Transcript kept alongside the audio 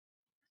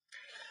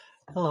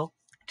Hello.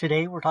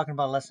 Today we're talking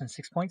about lesson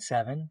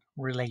 6.7,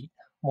 relate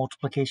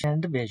multiplication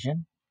and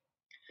division.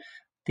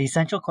 The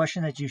essential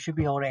question that you should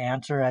be able to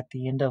answer at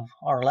the end of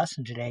our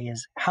lesson today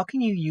is, how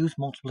can you use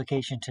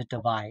multiplication to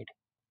divide?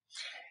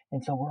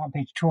 And so we're on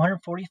page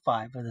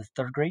 245 of the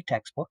third grade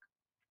textbook.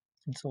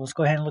 And so let's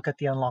go ahead and look at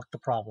the unlock the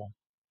problem.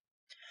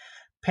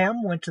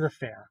 Pam went to the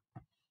fair.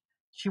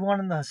 She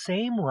went on the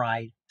same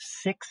ride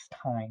 6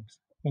 times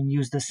and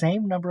used the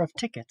same number of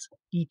tickets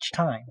each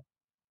time.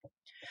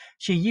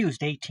 She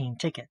used 18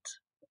 tickets.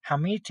 How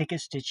many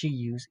tickets did she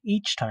use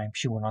each time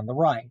she went on the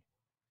ride?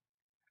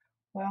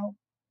 Well,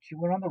 she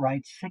went on the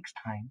ride 6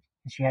 times,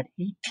 and she had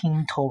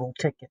 18 total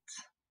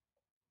tickets.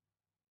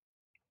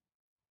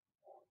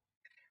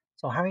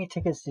 So how many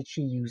tickets did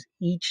she use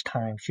each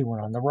time she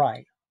went on the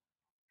ride?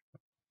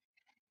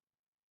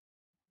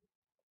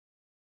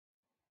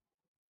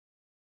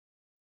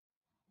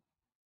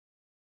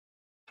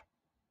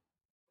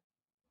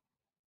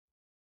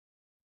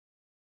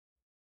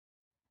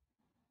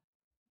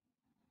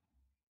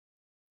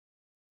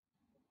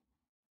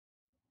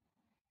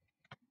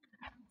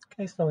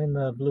 Okay, so in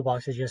the blue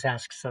box, it just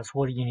asks us,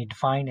 what do you need to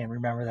find? And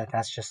remember that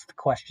that's just the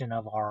question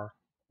of our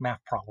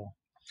math problem.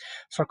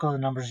 Circle the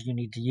numbers you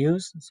need to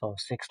use. So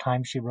 6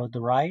 times she rode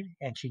the ride,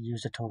 and she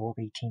used a total of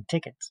 18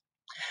 tickets.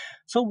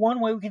 So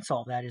one way we can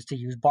solve that is to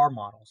use bar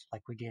models,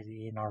 like we did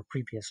in our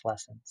previous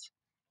lessons.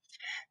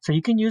 So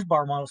you can use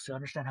bar models to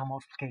understand how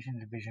multiplication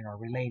and division are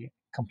related.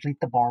 Complete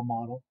the bar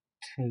model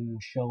to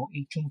show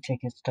 18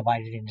 tickets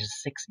divided into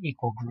 6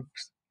 equal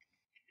groups.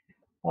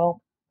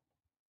 Well,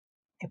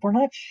 if we're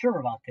not sure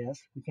about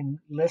this, we can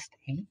list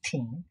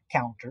 18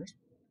 counters.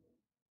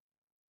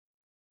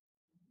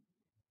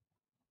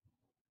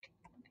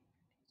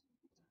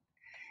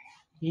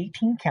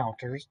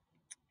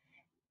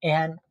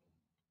 And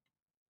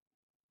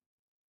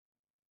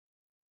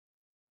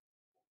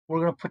we're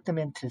going to put them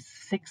into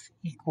 6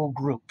 equal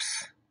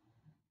groups.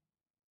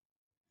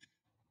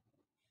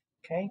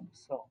 Okay,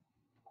 so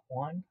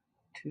 1,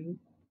 2,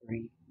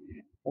 3,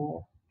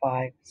 4,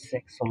 5,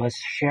 6. So let's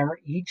share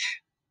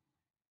each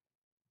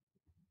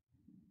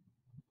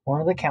one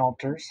of the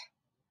counters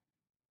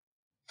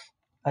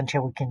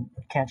until we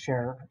can't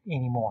share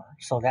anymore.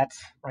 So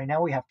that's, right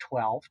now we have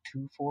 12,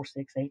 2, 4,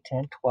 6, 8,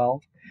 10,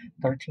 12,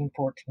 13,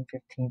 14,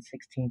 15,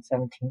 16,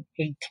 17,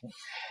 18.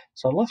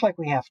 So it looks like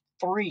we have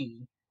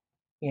 3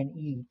 in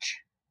each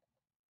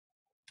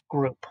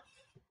group.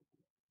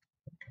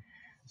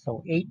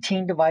 So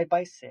 18 divided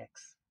by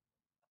 6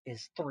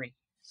 is 3.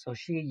 So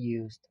she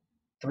used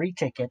 3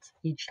 tickets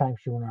each time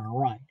she went on a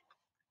ride.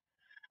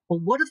 Well,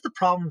 what if the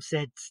problem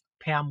said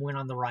Pam went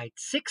on the ride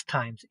 6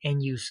 times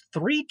and used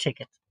 3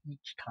 tickets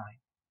each time?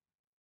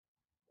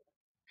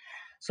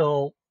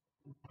 So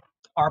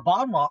our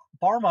bar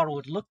model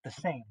would look the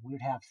same. We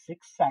would have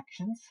 6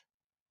 sections,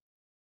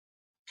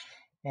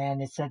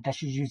 and it said that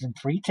she's using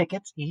 3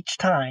 tickets each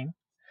time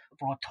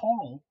for a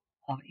total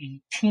of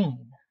 18.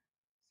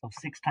 So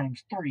 6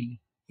 times 3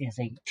 is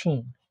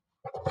 18.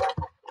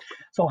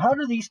 So how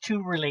do these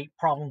two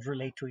problems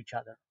relate to each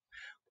other?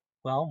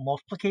 Well,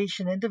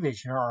 multiplication and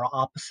division are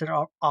opposite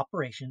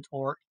operations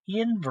or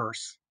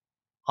inverse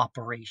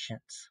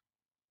operations.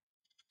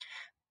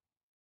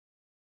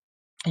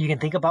 You can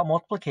think about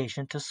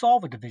multiplication to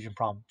solve a division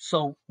problem.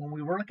 So when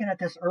we were looking at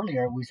this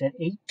earlier, we said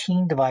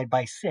 18 divided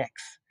by 6.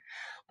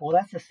 Well,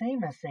 that's the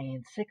same as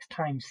saying 6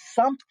 times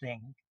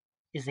something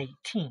is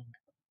 18.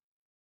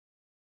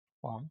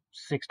 Well,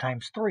 6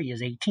 times 3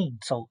 is 18,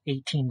 so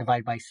 18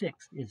 divided by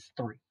 6 is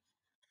 3.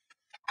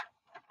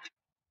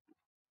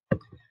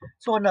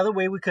 So another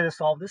way we could have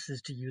solved this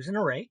is to use an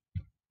array,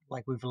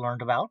 like we've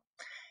learned about.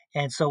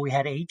 And so we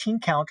had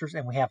 18 counters,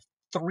 and we have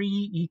 3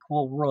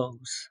 equal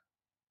rows.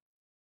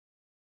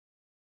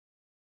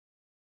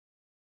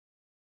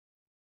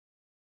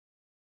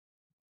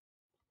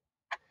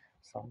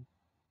 So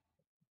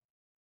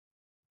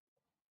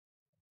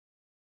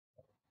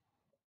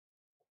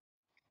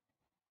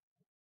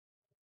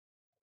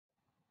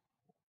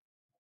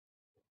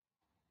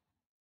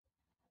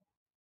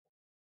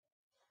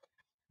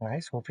all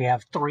right, so if we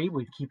have 3,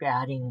 we'd keep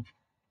adding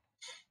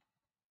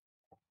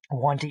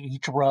 1 to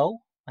each row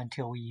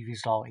until we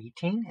used all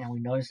 18. And we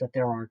notice that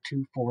there are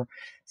 2, 4,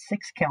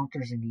 6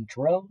 counters in each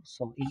row.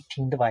 So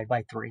 18 divided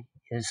by 3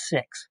 is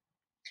 6.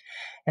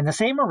 And the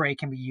same array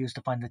can be used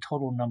to find the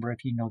total number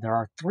if you know there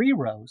are 3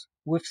 rows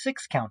with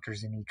 6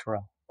 counters in each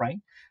row, right?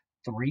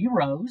 3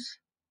 rows,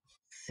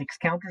 6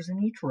 counters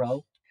in each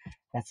row.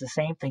 That's the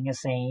same thing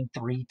as saying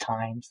 3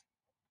 times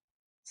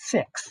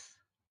 6.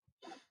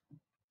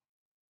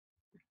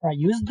 All right,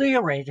 use the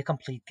array to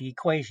complete the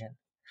equation.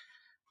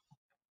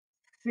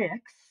 6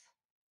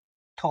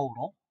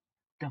 total,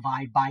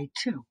 divide by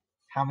 2.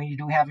 How many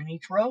do we have in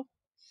each row?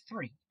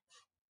 3.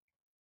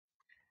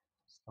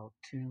 So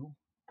 2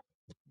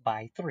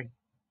 by 3.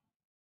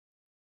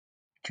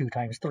 2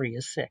 times 3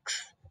 is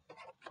 6.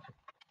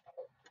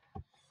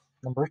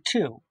 Number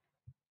 2.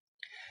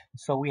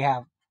 So we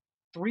have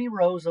 3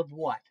 rows of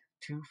what?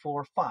 2,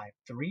 4, 5.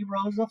 3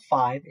 rows of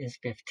 5 is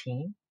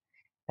 15.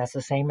 That's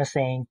the same as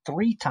saying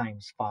 3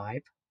 times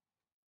 5.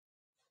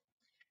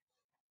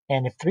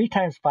 And if 3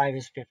 times 5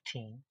 is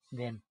 15,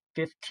 then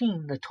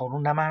 15, the total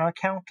amount of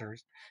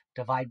counters,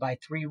 divide by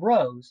 3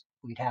 rows,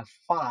 we'd have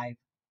 5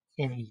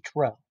 in each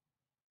row.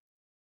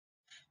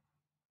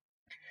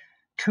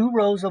 2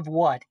 rows of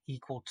what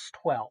equals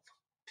 12?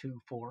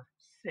 2, 4,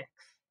 6.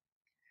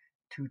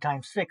 2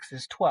 times 6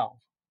 is 12.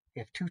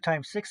 If 2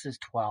 times 6 is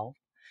 12,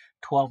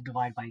 12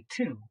 divided by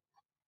 2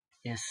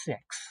 is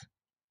 6.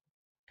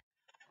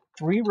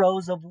 3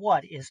 rows of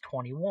what is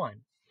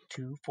 21?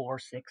 2, 4,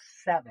 6,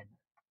 7.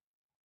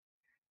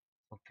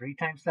 So 3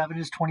 times 7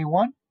 is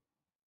 21.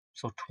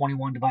 So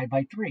 21 divided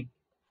by 3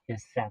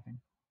 is 7.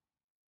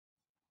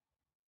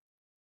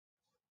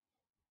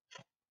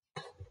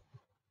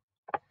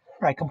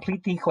 All right,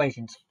 complete the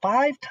equations.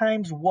 5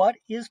 times what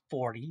is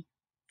 40?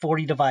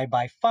 40 divided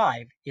by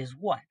 5 is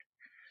what?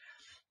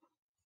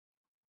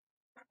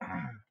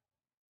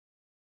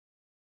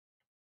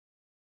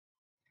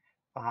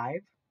 5,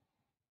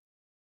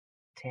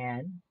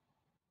 10,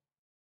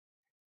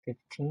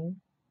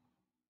 15,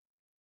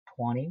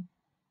 20,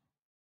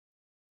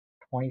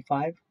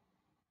 25,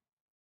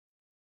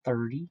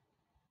 30,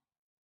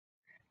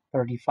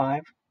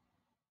 35,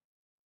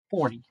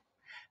 40.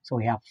 So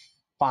we have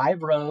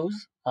 5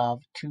 rows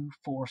of 2,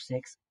 4,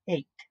 6,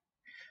 8.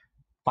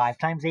 5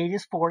 times 8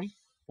 is 40.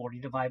 40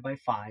 divided by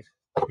 5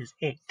 is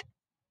 8.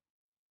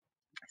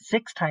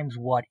 6 times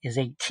what is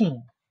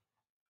 18?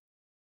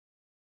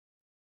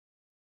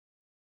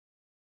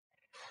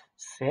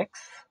 6,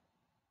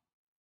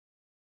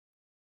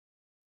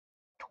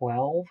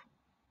 12,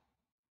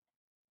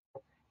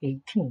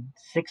 18.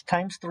 6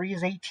 times 3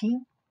 is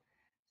 18.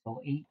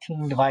 So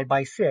 18 divided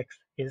by 6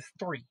 is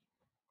 3.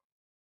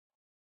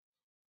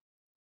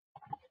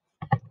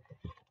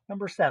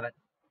 Number 7.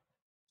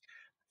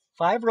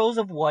 5 rows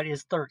of what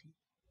is 30?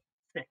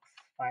 6.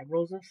 5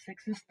 rows of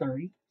 6 is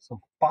 30. So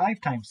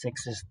 5 times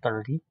 6 is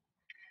 30.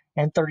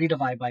 And 30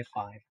 divided by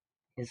 5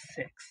 is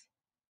 6.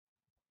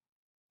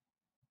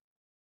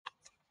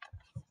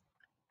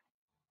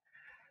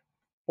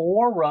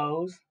 4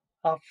 rows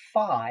of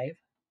 5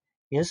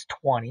 is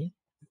 20.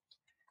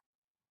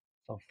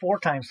 So 4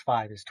 times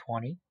 5 is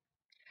 20.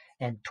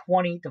 And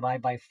 20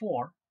 divided by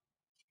 4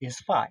 is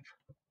 5.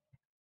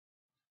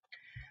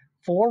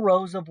 4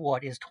 rows of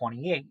what is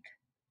 28?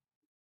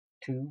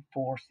 2,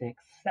 4,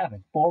 6,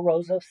 7. 4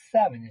 rows of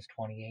 7 is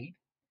 28,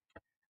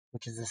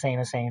 which is the same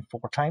as saying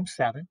 4 times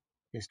 7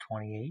 is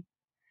 28.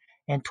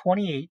 And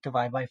 28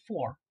 divided by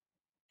 4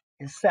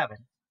 is 7.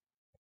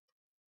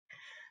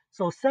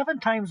 So 7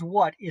 times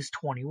what is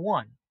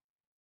 21?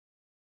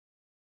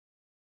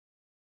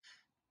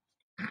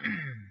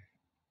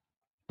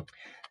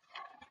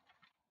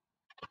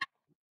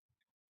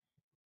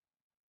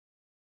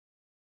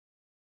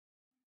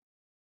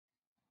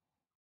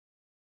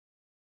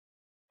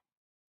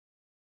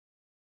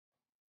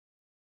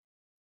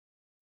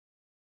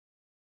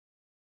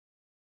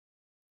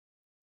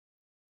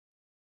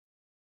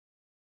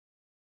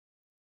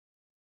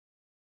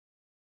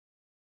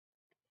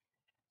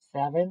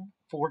 7,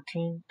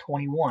 14,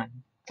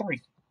 21,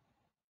 3.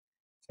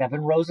 7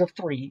 rows of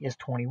 3 is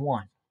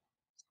 21.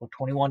 So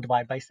 21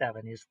 divided by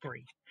 7 is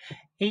 3.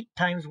 8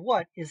 times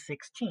what is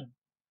 16?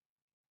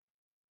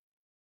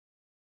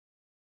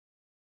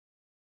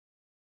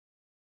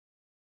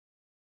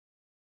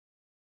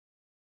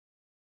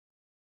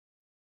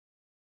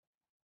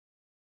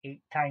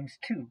 8 times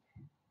 2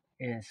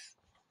 is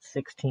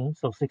 16.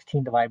 So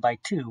 16 divided by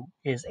 2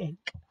 is 8.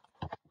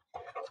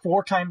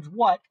 4 times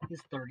what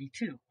is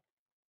 32?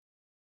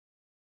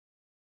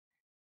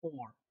 4,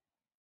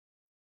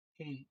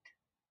 8,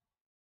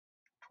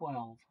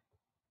 12,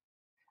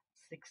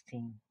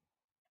 16,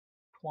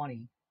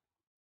 20,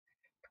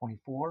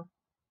 24,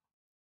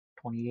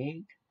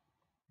 28,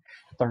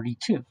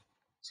 32.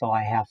 So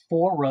I have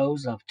 4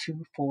 rows of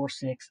 2, 4,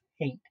 6,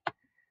 8.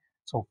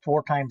 So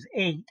 4 times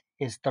 8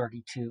 is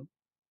 32.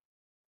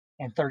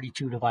 And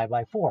 32 divided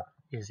by 4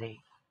 is 8.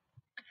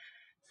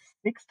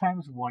 6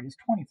 times 1 is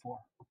 24.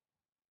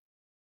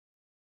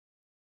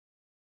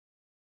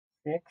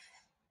 6,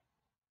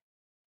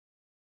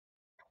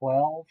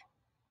 12,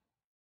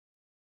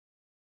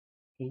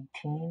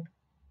 18,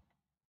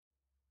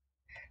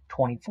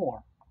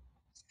 24.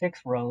 6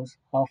 rows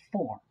of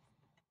 4.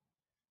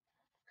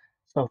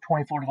 So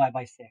 24 divided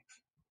by 6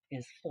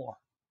 is 4.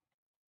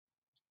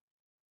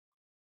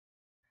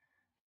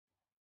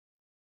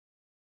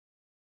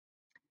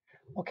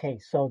 Okay,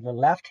 so the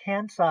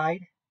left-hand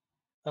side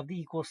of the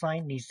equal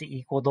sign needs to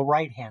equal the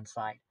right-hand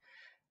side.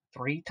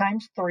 3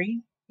 times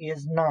 3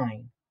 is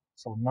 9.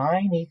 So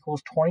 9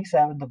 equals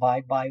 27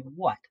 divided by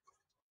what?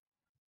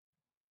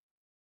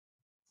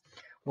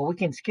 Well, we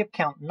can skip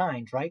count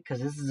 9s, right?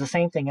 Because this is the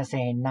same thing as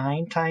saying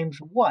 9 times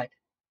what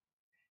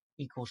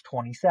equals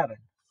 27.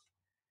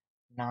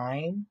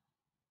 9,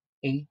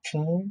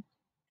 18,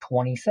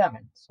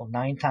 27. So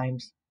 9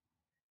 times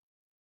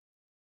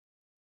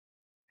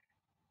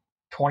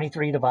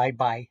 23 divided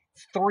by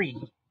 3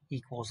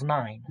 equals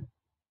 9.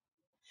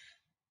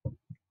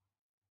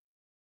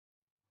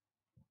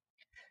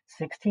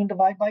 16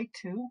 divided by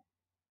 2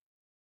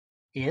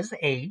 is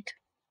 8.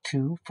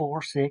 2,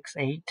 4, 6,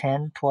 8,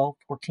 10, 12,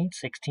 14,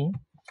 16.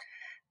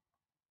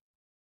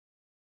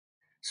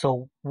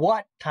 So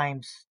what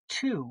times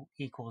 2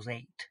 equals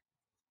 8?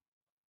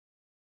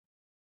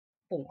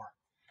 4.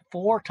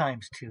 4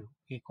 times 2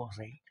 equals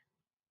 8.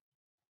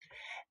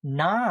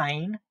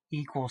 9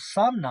 equals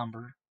some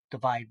number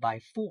divided by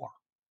 4.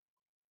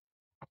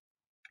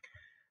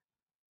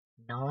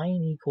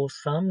 9 equals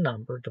some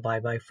number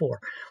divided by 4.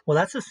 Well,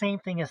 that's the same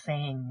thing as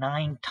saying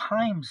 9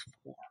 times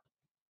 4.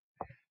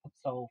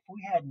 So if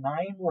we had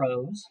 9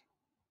 rows,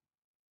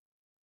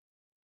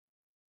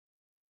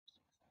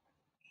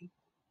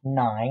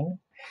 9,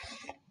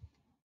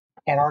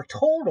 and our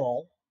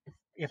total,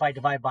 if I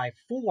divide by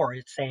 4,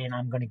 it's saying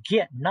I'm going to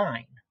get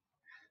 9.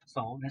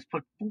 So let's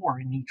put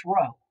 4 in each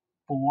row.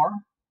 4,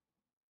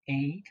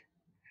 8,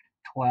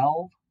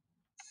 12,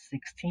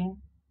 16,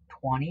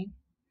 20,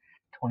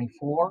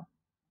 24,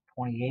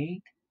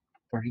 28,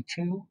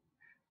 32,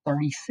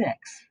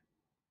 36.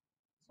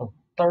 So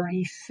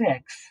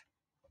 36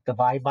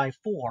 divided by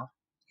 4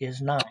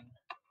 is 9.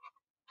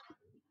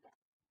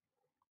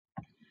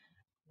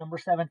 Number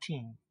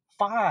 17,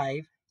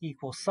 5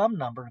 equals some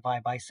number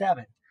divided by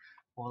 7.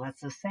 Well,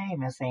 that's the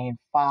same as saying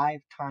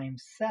 5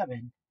 times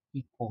 7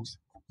 equals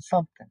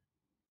something.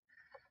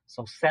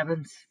 So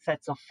 7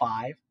 sets of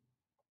 5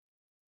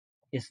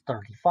 is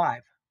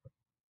 35.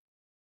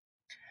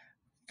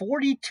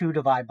 42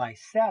 divided by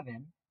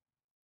 7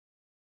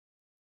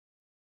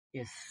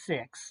 is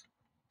 6,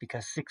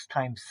 because 6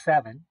 times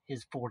 7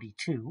 is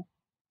 42.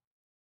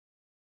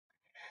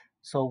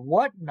 So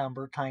what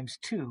number times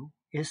 2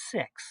 is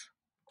 6?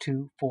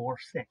 2, 4,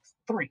 6,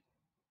 3.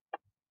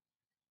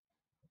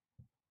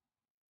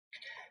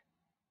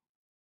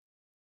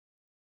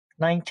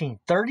 19.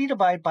 30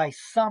 divided by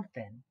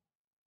something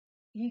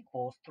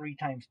equals 3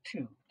 times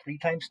 2. 3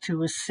 times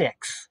 2 is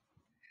 6.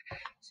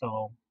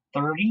 So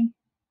 30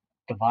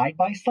 divided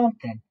by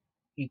something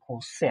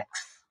equals 6.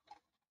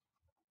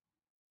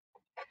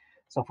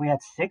 So if we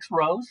had 6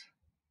 rows,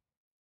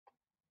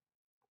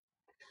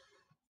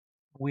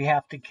 we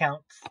have to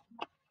count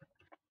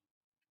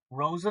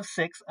rows of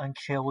 6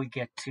 until we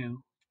get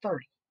to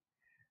 30.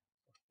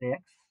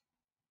 6,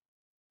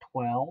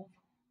 12,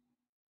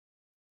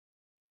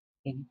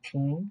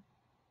 18,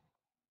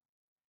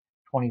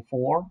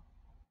 24,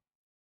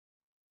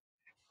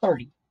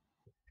 30.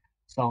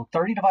 So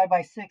 30 divided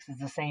by 6 is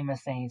the same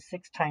as saying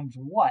 6 times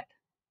what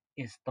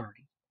is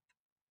 30?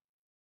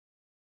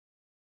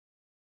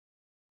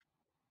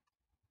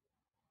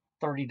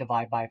 30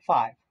 divided by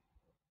 5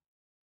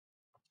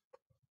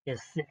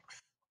 is 6.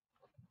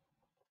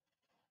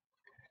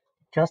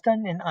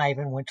 Justin and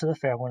Ivan went to the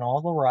fair when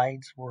all the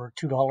rides were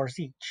 $2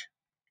 each.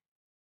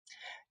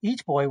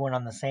 Each boy went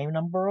on the same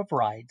number of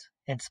rides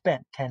and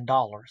spent $10.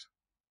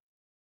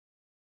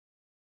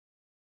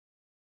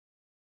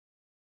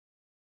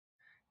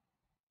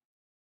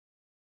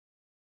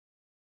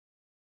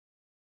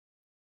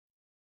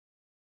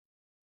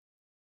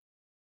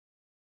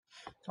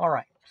 All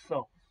right,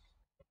 so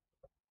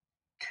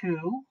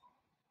 2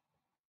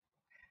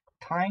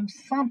 times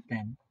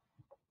something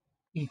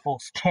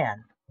equals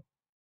 10.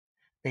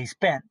 They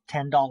spent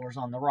 $10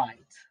 on the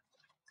rides.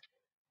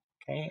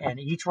 Okay, and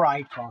each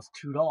ride costs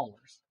 $2.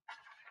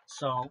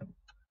 So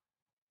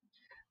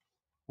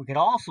we could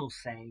also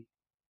say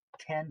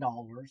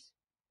 $10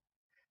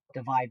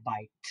 divided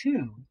by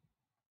 2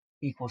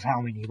 equals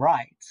how many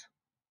rides?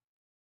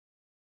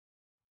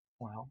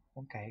 Well,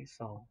 okay,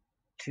 so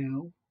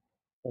 2,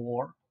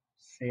 4,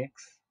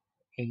 6,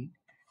 8,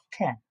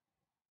 10,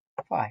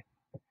 5.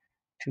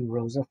 2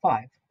 rows of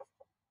 5.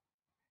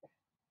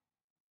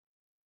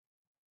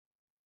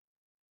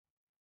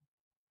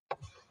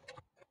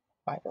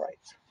 5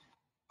 rides.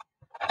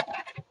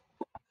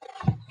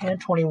 And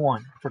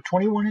 21. For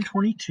 21 and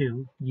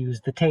 22,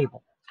 use the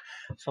table.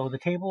 So the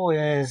table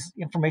is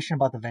information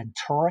about the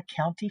Ventura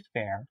County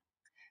Fair,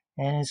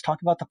 and it's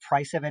talking about the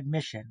price of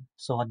admission.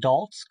 So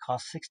adults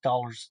cost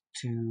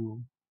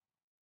 $6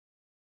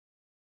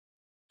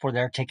 for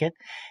their ticket,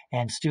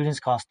 and students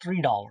cost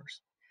 $3.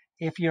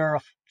 If you're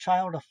a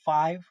child of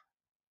 5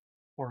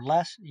 or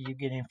less, you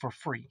get in for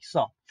free.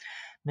 So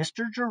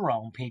Mr.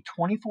 Jerome paid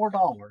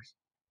 $24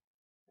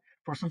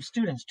 for some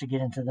students to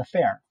get into the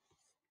fair.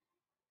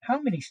 How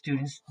many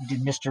students did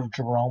Mr.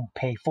 Jerome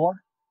pay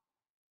for?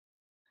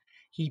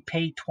 He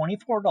paid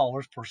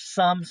 $24 for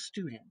some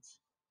students.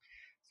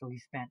 So he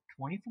spent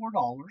 $24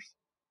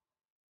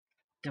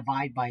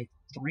 divided by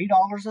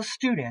 $3 a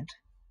student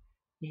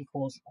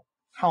equals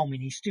how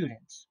many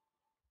students?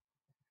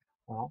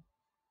 Well,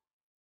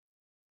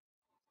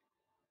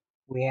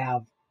 we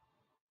have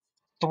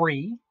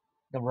 3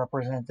 that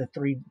represent the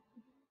 3.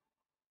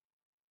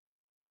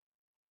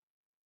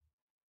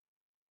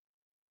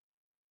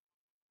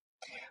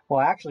 Well,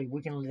 actually,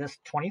 we can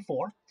list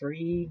 24.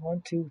 3,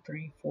 1, 2,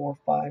 3, 4,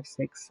 5,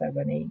 6,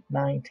 7, 8,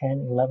 9,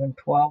 10, 11,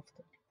 12.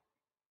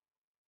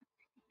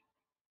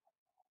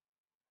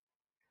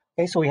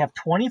 Okay, so we have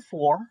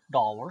 $24.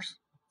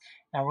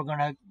 Now we're going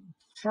to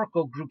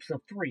circle groups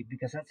of 3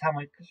 because that's how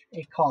much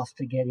it costs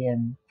to get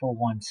in for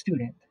one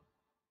student.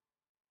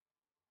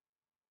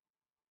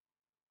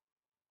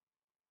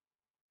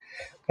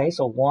 Okay,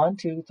 so 1,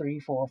 2, 3,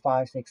 4,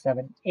 5, 6,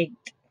 7, 8.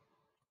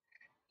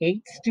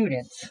 8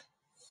 students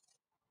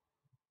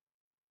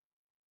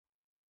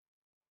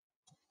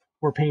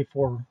were paid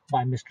for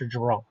by Mr.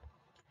 Jerome.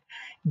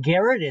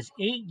 Garrett is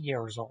 8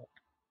 years old.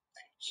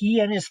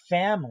 He and his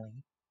family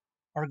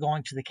are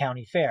going to the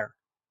county fair.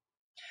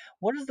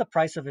 What is the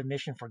price of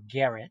admission for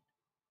Garrett,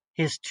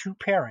 his 2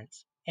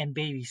 parents, and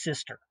baby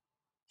sister?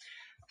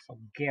 So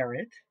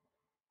Garrett,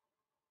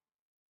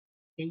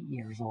 8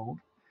 years old,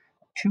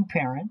 2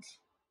 parents,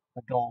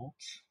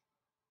 adults,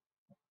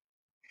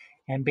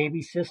 and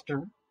baby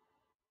sister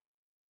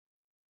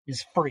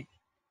is free.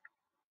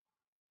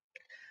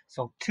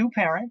 So 2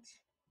 parents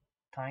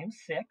times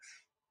 6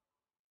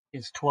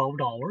 is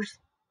 $12.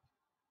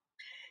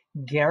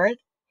 Garrett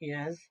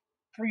is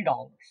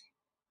 $3.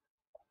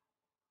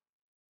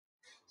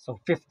 So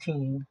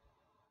 $15.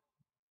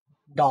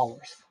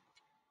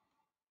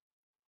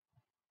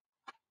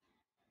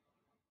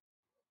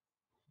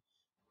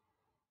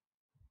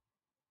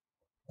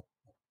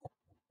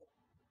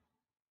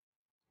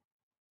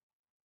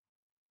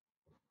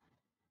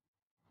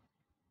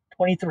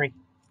 23.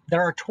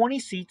 There are 20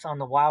 seats on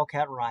the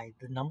Wildcat ride.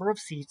 The number of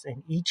seats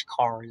in each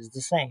car is the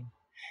same.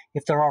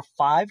 If there are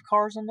 5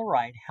 cars on the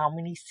ride, how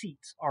many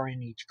seats are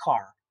in each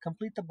car?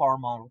 Complete the bar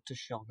model to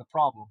show the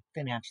problem,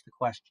 then answer the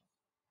question.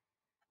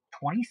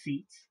 20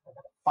 seats,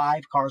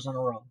 5 cars on a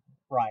row.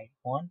 Right.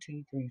 1,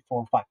 2, 3,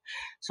 4, 5.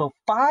 So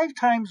 5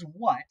 times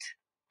what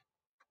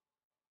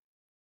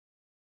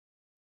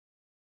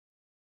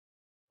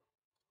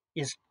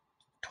is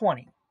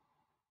 20?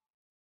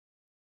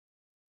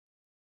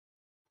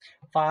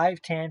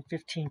 5, 10,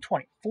 15,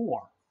 20.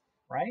 4,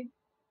 right?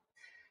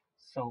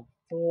 So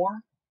 4,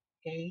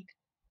 8,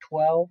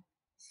 12,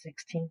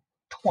 16,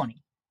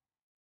 20.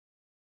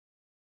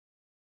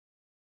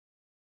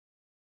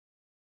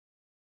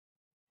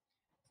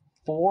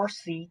 4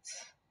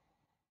 seats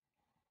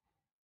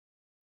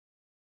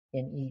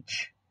in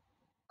each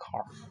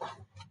car.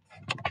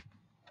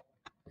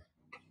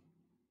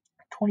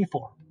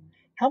 24.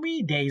 How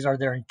many days are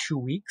there in 2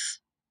 weeks?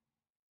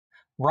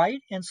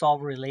 Write and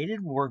solve a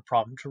related word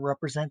problem to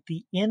represent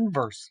the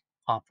inverse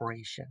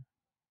operation.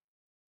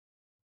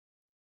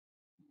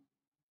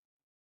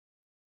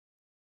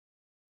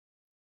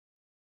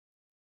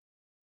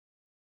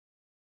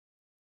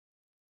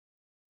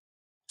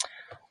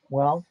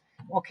 Well,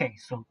 okay,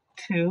 so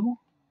 2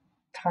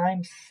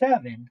 times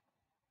 7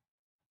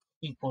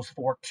 equals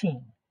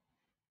 14.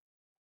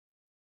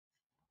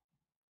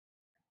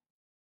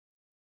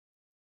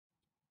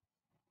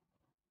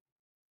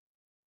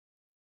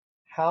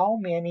 How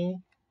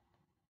many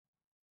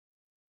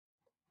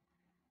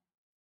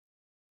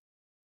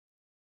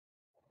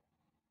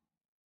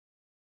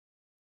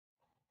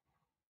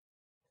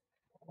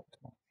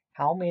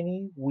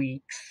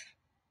weeks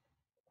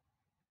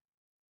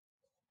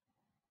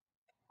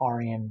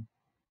are in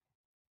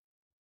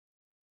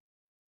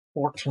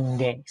 14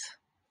 days?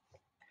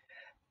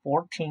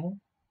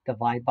 14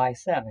 divided by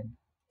 7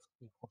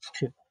 equals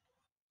 2.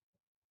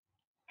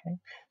 Okay,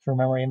 so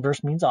remember,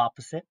 inverse means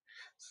opposite.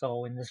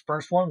 So in this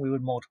first one, we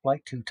would multiply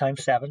 2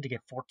 times 7 to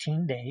get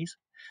 14 days.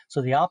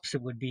 So the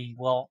opposite would be,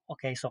 well,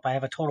 okay, so if I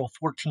have a total of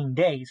 14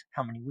 days,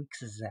 how many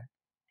weeks is that?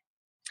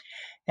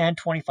 And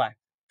 25.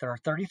 There are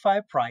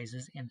 35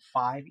 prizes in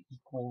 5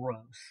 equal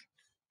rows.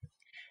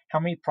 How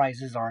many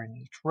prizes are in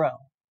each row?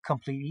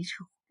 Complete each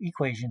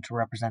equation to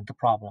represent the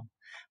problem.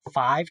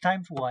 5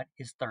 times what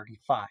is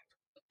 35?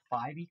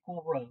 5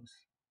 equal rows.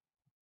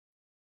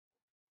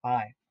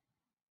 5,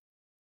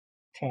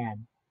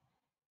 10,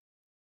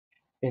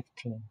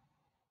 15,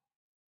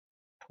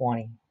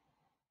 20,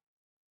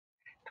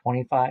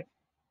 25,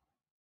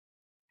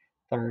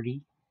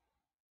 30,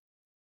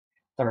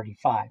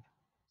 35.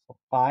 So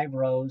 5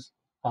 rows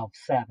of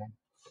 7.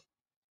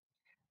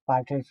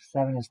 5 times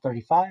 7 is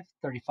 35.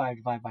 35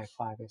 divided by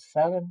 5 is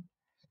 7.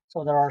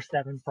 So there are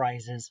 7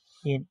 prizes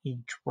in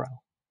each row.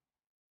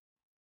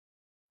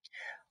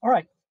 All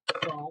right,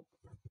 so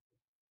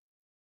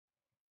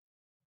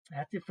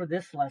that's it for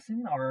this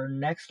lesson. Our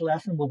next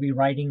lesson will be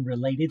writing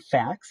related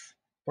facts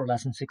for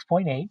lesson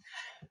 6.8.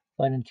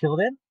 But until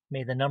then,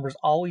 may the numbers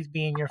always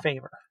be in your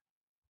favor.